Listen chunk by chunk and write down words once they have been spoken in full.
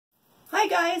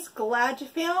guys, glad you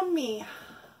found me.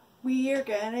 We are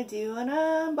gonna do an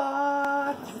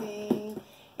unboxing,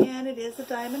 and it is a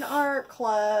Diamond Art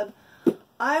Club.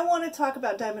 I want to talk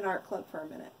about Diamond Art Club for a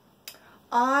minute.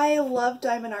 I love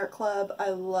Diamond Art Club. I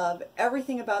love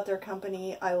everything about their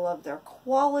company. I love their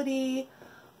quality.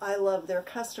 I love their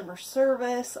customer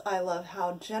service. I love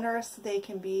how generous they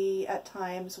can be at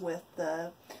times with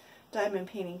the diamond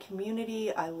painting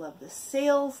community. I love the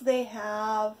sales they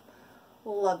have.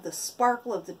 Love the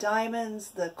sparkle of the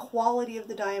diamonds, the quality of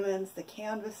the diamonds, the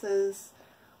canvases.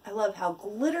 I love how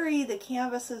glittery the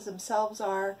canvases themselves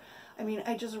are. I mean,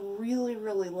 I just really,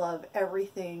 really love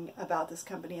everything about this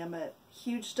company. I'm a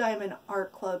huge Diamond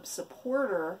Art Club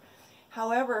supporter.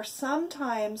 However,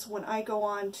 sometimes when I go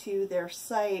on to their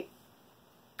site,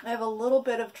 I have a little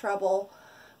bit of trouble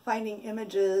finding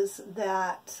images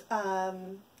that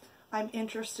I'm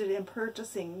interested in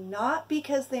purchasing. Not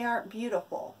because they aren't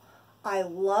beautiful. I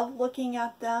love looking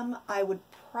at them. I would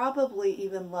probably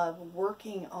even love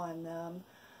working on them.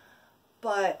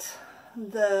 But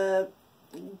the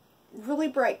really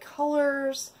bright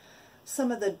colors,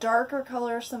 some of the darker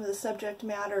colors, some of the subject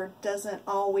matter doesn't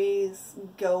always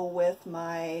go with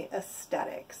my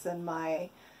aesthetics and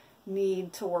my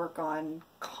need to work on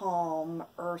calm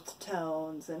earth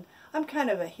tones. And I'm kind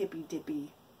of a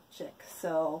hippy-dippy chick,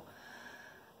 so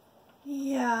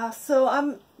yeah,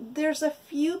 so there's a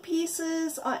few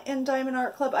pieces in Diamond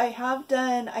Art Club. I have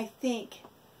done, I think,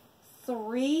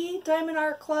 3 Diamond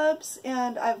Art Clubs,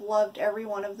 and I've loved every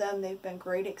one of them. They've been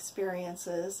great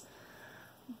experiences.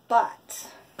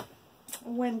 But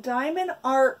when Diamond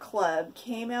Art Club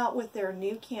came out with their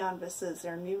new canvases,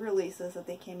 their new releases that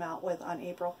they came out with on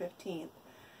April 15th,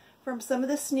 from some of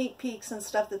the sneak peeks and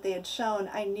stuff that they had shown,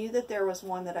 I knew that there was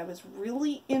one that I was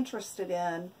really interested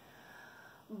in.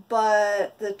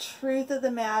 But the truth of the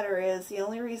matter is, the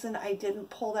only reason I didn't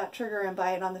pull that trigger and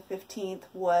buy it on the 15th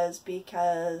was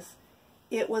because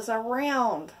it was a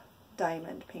round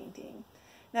diamond painting.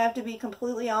 Now, I have to be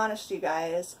completely honest, you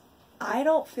guys. I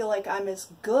don't feel like I'm as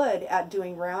good at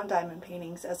doing round diamond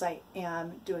paintings as I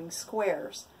am doing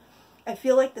squares. I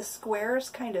feel like the squares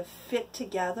kind of fit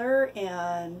together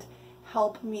and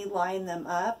help me line them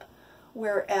up.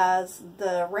 Whereas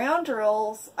the round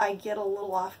drills, I get a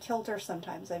little off kilter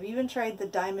sometimes. I've even tried the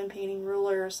diamond painting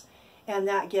rulers, and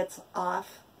that gets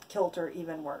off kilter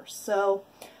even worse. So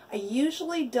I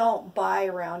usually don't buy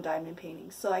round diamond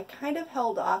paintings, so I kind of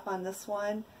held off on this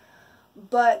one.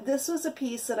 But this was a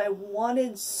piece that I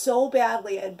wanted so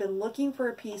badly. I'd been looking for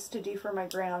a piece to do for my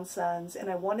grandsons, and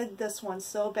I wanted this one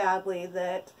so badly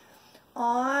that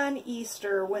on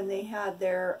Easter, when they had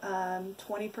their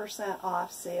 20%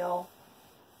 off sale,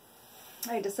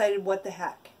 I decided what the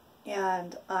heck,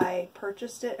 and I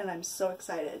purchased it, and I'm so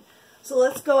excited. So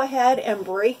let's go ahead and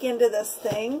break into this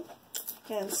thing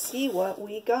and see what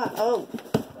we got. Oh,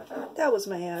 that was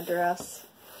my address.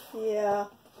 Yeah,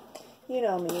 you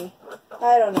know me.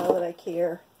 I don't know that I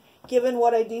care. Given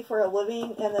what I do for a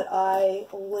living and that I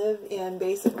live in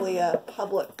basically a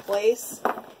public place,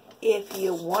 if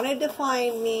you wanted to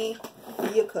find me,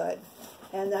 you could.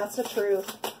 And that's the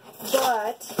truth.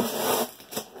 But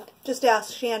just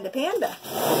ask Shanda Panda.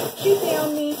 She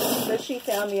found me, but she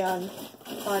found me on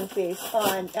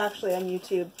actually on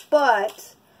YouTube.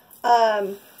 But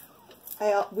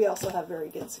we also have very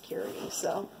good security,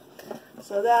 so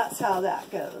that's how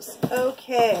that goes.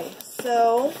 Okay,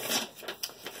 so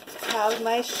have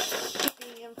my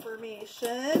shipping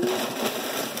information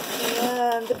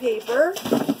and the paper,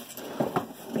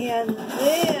 and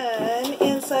then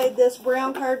inside this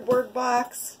brown cardboard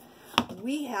box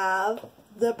we have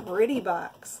the pretty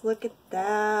box. Look at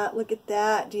that. Look at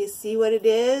that. Do you see what it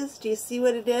is? Do you see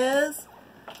what it is?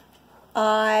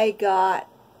 I got,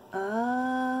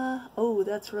 oh,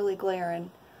 that's really glaring.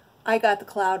 I got the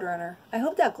Cloud Runner. I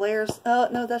hope that glares. Oh,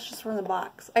 no, that's just from the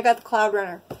box. I got the Cloud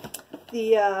Runner.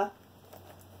 The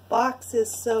box is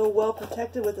so well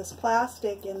protected with this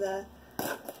plastic and the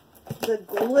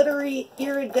glittery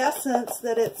iridescence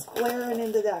that it's glaring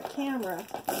into that camera.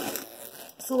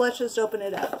 So let's just open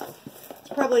it up.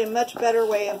 Probably a much better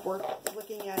way of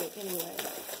looking at it anyway.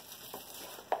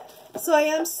 So I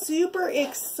am super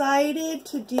excited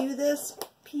to do this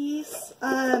piece.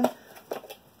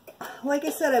 Like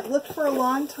I said, I've looked for a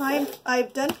long time.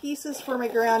 I've done pieces for my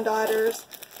granddaughters.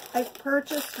 I've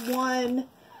purchased one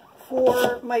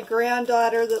for my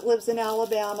granddaughter that lives in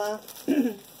Alabama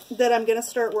that I'm going to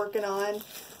start working on.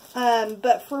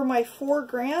 But for my 4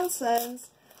 grandsons,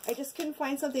 I just couldn't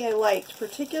find something I liked,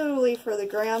 particularly for the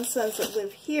grandsons that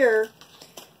live here,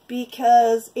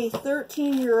 because a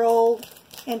 13-year-old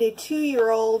and a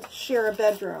 2-year-old share a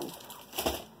bedroom.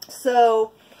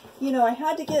 So you know, I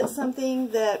had to get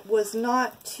something that was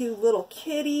not too little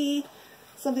kitty,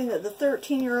 something that the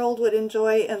 13-year-old would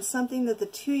enjoy, and something that the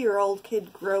 2-year-old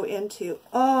could grow into.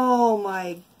 Oh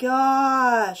my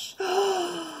gosh.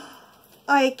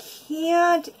 I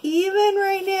can't even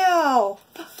right now.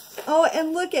 Oh,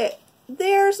 and look at,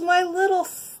 there's my little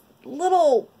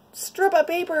strip of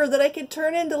paper that I could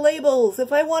turn into labels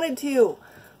if I wanted to.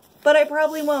 But I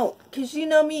probably won't, because you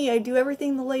know me, I do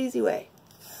everything the lazy way.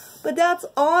 But that's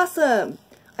awesome.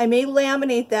 I may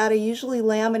laminate that. I usually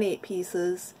laminate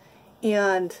pieces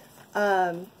and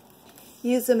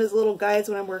use them as little guides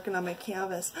when I'm working on my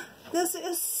canvas. This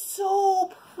is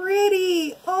so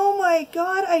pretty. Oh my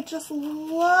God, I just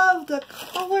love the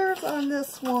colors on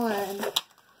this one.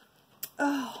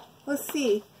 Oh, let's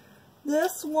see.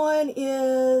 This one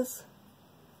is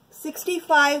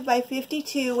 65 by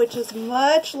 52, which is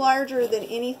much larger than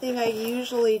anything I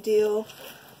usually do.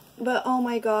 But oh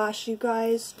my gosh, you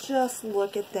guys, just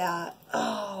look at that.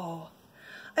 Oh,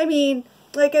 I mean,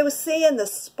 like I was saying, the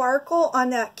sparkle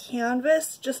on that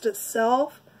canvas just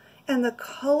itself, and the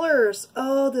colors,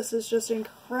 oh, this is just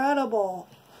incredible.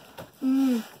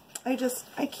 I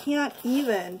can't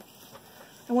even.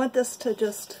 I want this to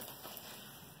just,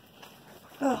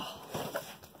 oh.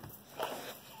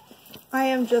 I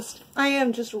am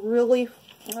just really,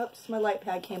 oops, my light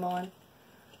pad came on.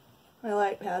 My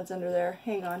light pad's under there.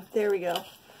 Hang on. There we go.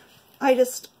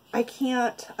 I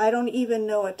can't, I don't even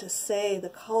know what to say. The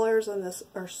colors on this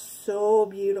are so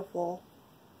beautiful.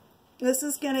 This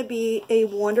is going to be a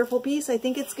wonderful piece. I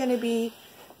think it's going to be,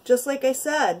 just like I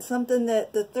said, something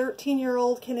that the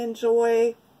 13-year-old can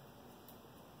enjoy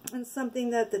and something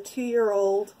that the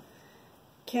 2-year-old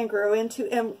can grow into.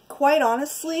 And quite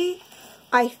honestly,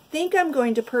 I think I'm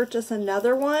going to purchase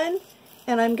another one,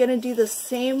 and I'm going to do the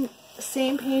same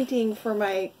painting for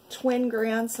my twin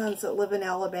grandsons that live in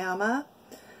Alabama.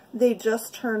 They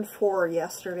just turned 4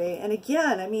 yesterday. And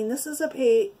again, I mean, this is a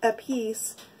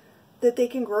piece that they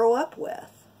can grow up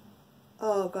with.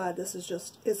 Oh God, this is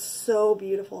just, it's so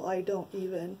beautiful. I don't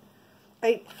even,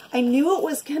 I knew it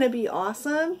was going to be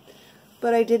awesome,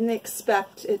 but I didn't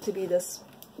expect it to be this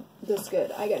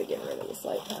good. I got to get rid of this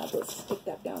light pad. Let's stick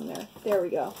that down there. There we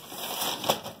go.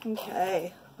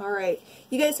 Okay. All right.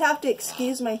 You guys have to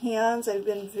excuse my hands. I've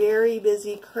been very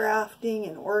busy crafting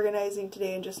and organizing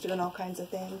today and just doing all kinds of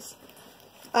things.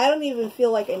 I don't even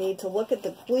feel like I need to look at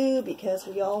the glue because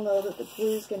we all know that the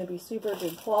glue is going to be super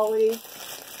good quality.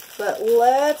 But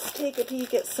let's take a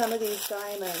peek at some of these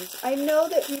diamonds. I know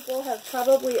that people have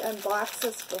probably unboxed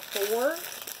this before,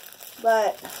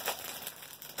 but,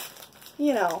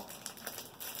 you know,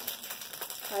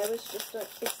 I was just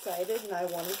excited and I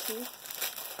wanted to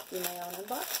do my own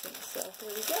unboxing. So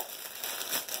here we go.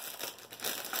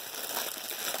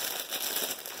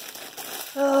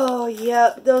 Oh,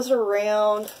 yep, those are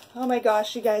round. Oh my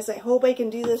gosh, you guys, I hope I can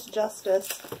do this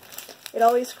justice. It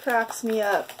always cracks me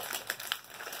up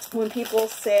when people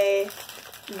say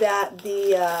that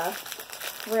the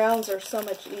rounds are so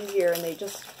much easier and they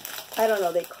just, I don't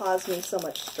know, they cause me so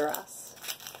much stress.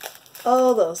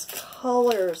 Oh, those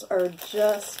colors are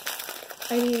just,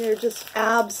 I mean, they're just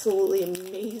absolutely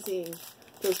amazing.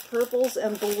 Those purples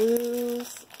and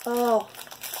blues, oh,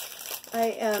 I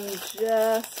am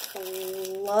just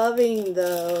loving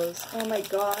those. Oh my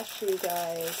gosh, you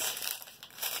guys.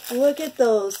 Look at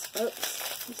those.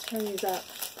 Oops, let's turn these up.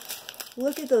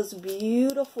 Look at those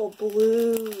beautiful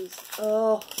blues.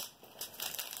 Oh.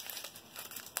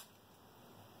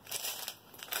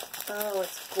 Oh,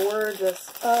 it's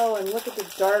gorgeous. Oh, and look at the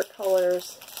dark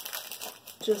colors.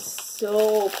 Just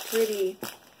so pretty.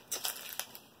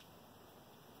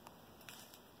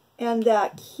 And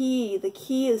that key, the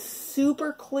key is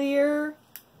super clear.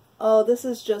 Oh, this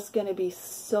is just going to be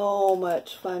so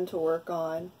much fun to work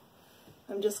on.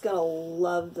 I'm just going to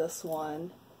love this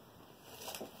one.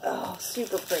 Oh,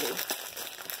 super pretty.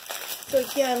 So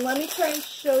again, let me try and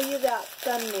show you that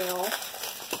thumbnail.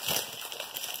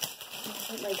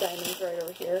 I'll put my diamonds right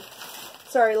over here.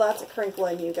 Sorry, lots of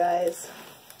crinkling, you guys.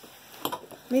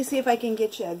 Let me see if I can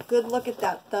get you a good look at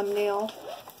that thumbnail.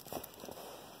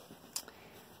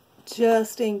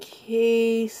 Just in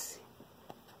case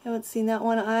you haven't seen that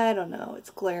one. I don't know. It's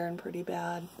glaring pretty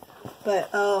bad. But,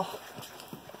 oh,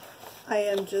 I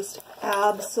am just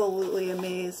absolutely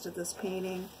amazed at this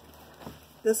painting.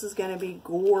 This is going to be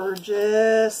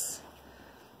gorgeous.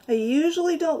 I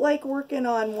usually don't like working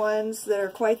on ones that are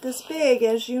quite this big,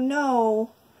 as you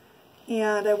know.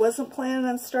 And I wasn't planning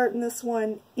on starting this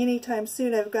one anytime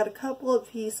soon. I've got a couple of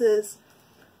pieces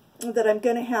that I'm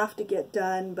going to have to get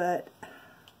done, but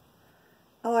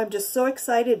oh, I'm just so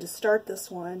excited to start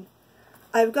this one.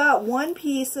 I've got one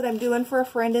piece that I'm doing for a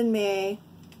friend in May,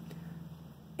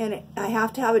 and I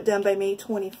have to have it done by May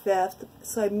 25th,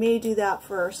 so I may do that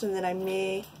first, and then I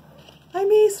may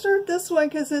start this one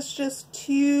because it's just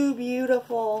too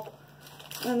beautiful.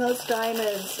 And those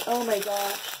diamonds, oh my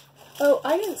gosh. Oh,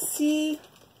 I didn't see,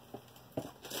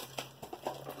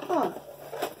 huh.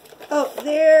 Oh,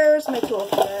 there's my tool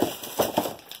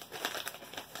kit.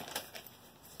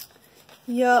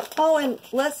 Yep. Oh, and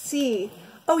let's see.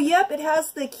 Oh, yep, it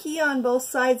has the key on both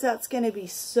sides. That's going to be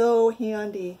so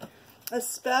handy,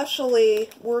 especially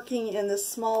working in this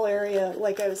small area,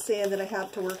 like I was saying, that I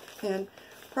have to work in.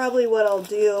 Probably what I'll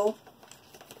do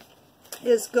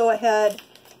is go ahead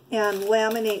and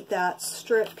laminate that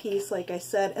strip piece, like I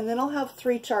said, and then I'll have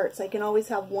 3 charts. I can always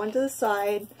have one to the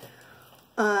side,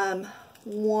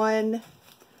 one,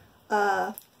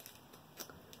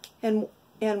 and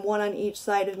one on each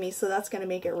side of me, so that's going to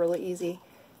make it really easy.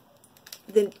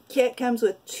 The kit comes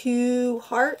with 2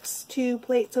 hearts, 2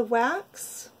 plates of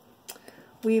wax.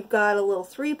 We've got a little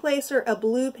 3-placer, a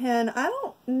blue pen. I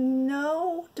don't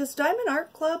know, does Diamond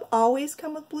Art Club always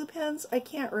come with blue pens? I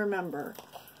can't remember.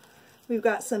 We've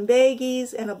got some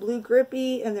baggies and a blue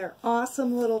grippy, and they're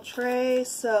awesome little tray.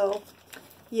 So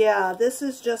yeah, this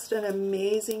is just an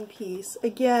amazing piece.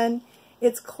 Again,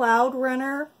 it's Cloud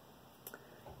Runner.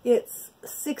 It's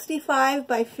 65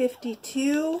 by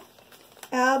 52.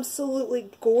 Absolutely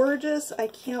gorgeous. I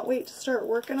can't wait to start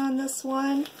working on this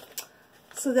one.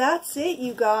 So that's it,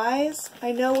 you guys.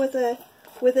 I know with a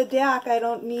DAC I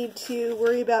don't need to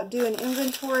worry about doing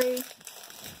inventory.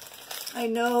 I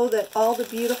know that all the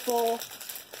beautiful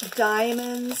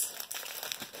diamonds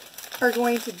are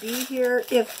going to be here.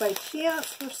 If by chance,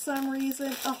 for some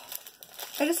reason, oh,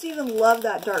 I just even love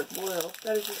that dark blue.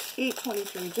 That is just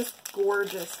 $8.23, just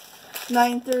gorgeous.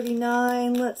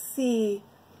 $9.39. Let's see.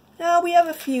 Now we have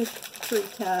a few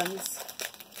 310s.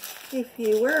 A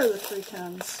few. Where are the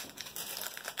 310s?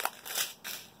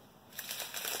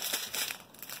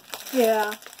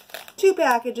 Yeah, 2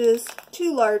 packages,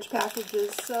 2 large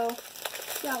packages, so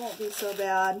that won't be so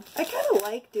bad. I kind of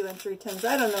like doing 310s.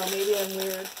 I don't know, maybe I'm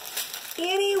weird.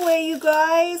 Anyway, you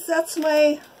guys, that's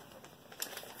my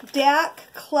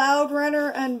DAC Cloud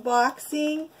Runner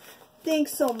unboxing.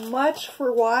 Thanks so much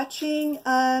for watching.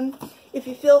 If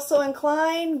you feel so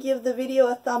inclined, give the video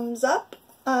a thumbs up.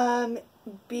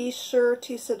 Be sure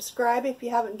to subscribe if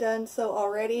you haven't done so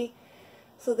already,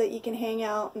 so that you can hang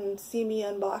out and see me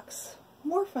unbox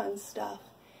more fun stuff.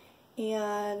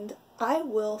 And I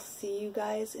will see you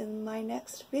guys in my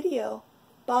next video.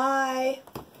 Bye!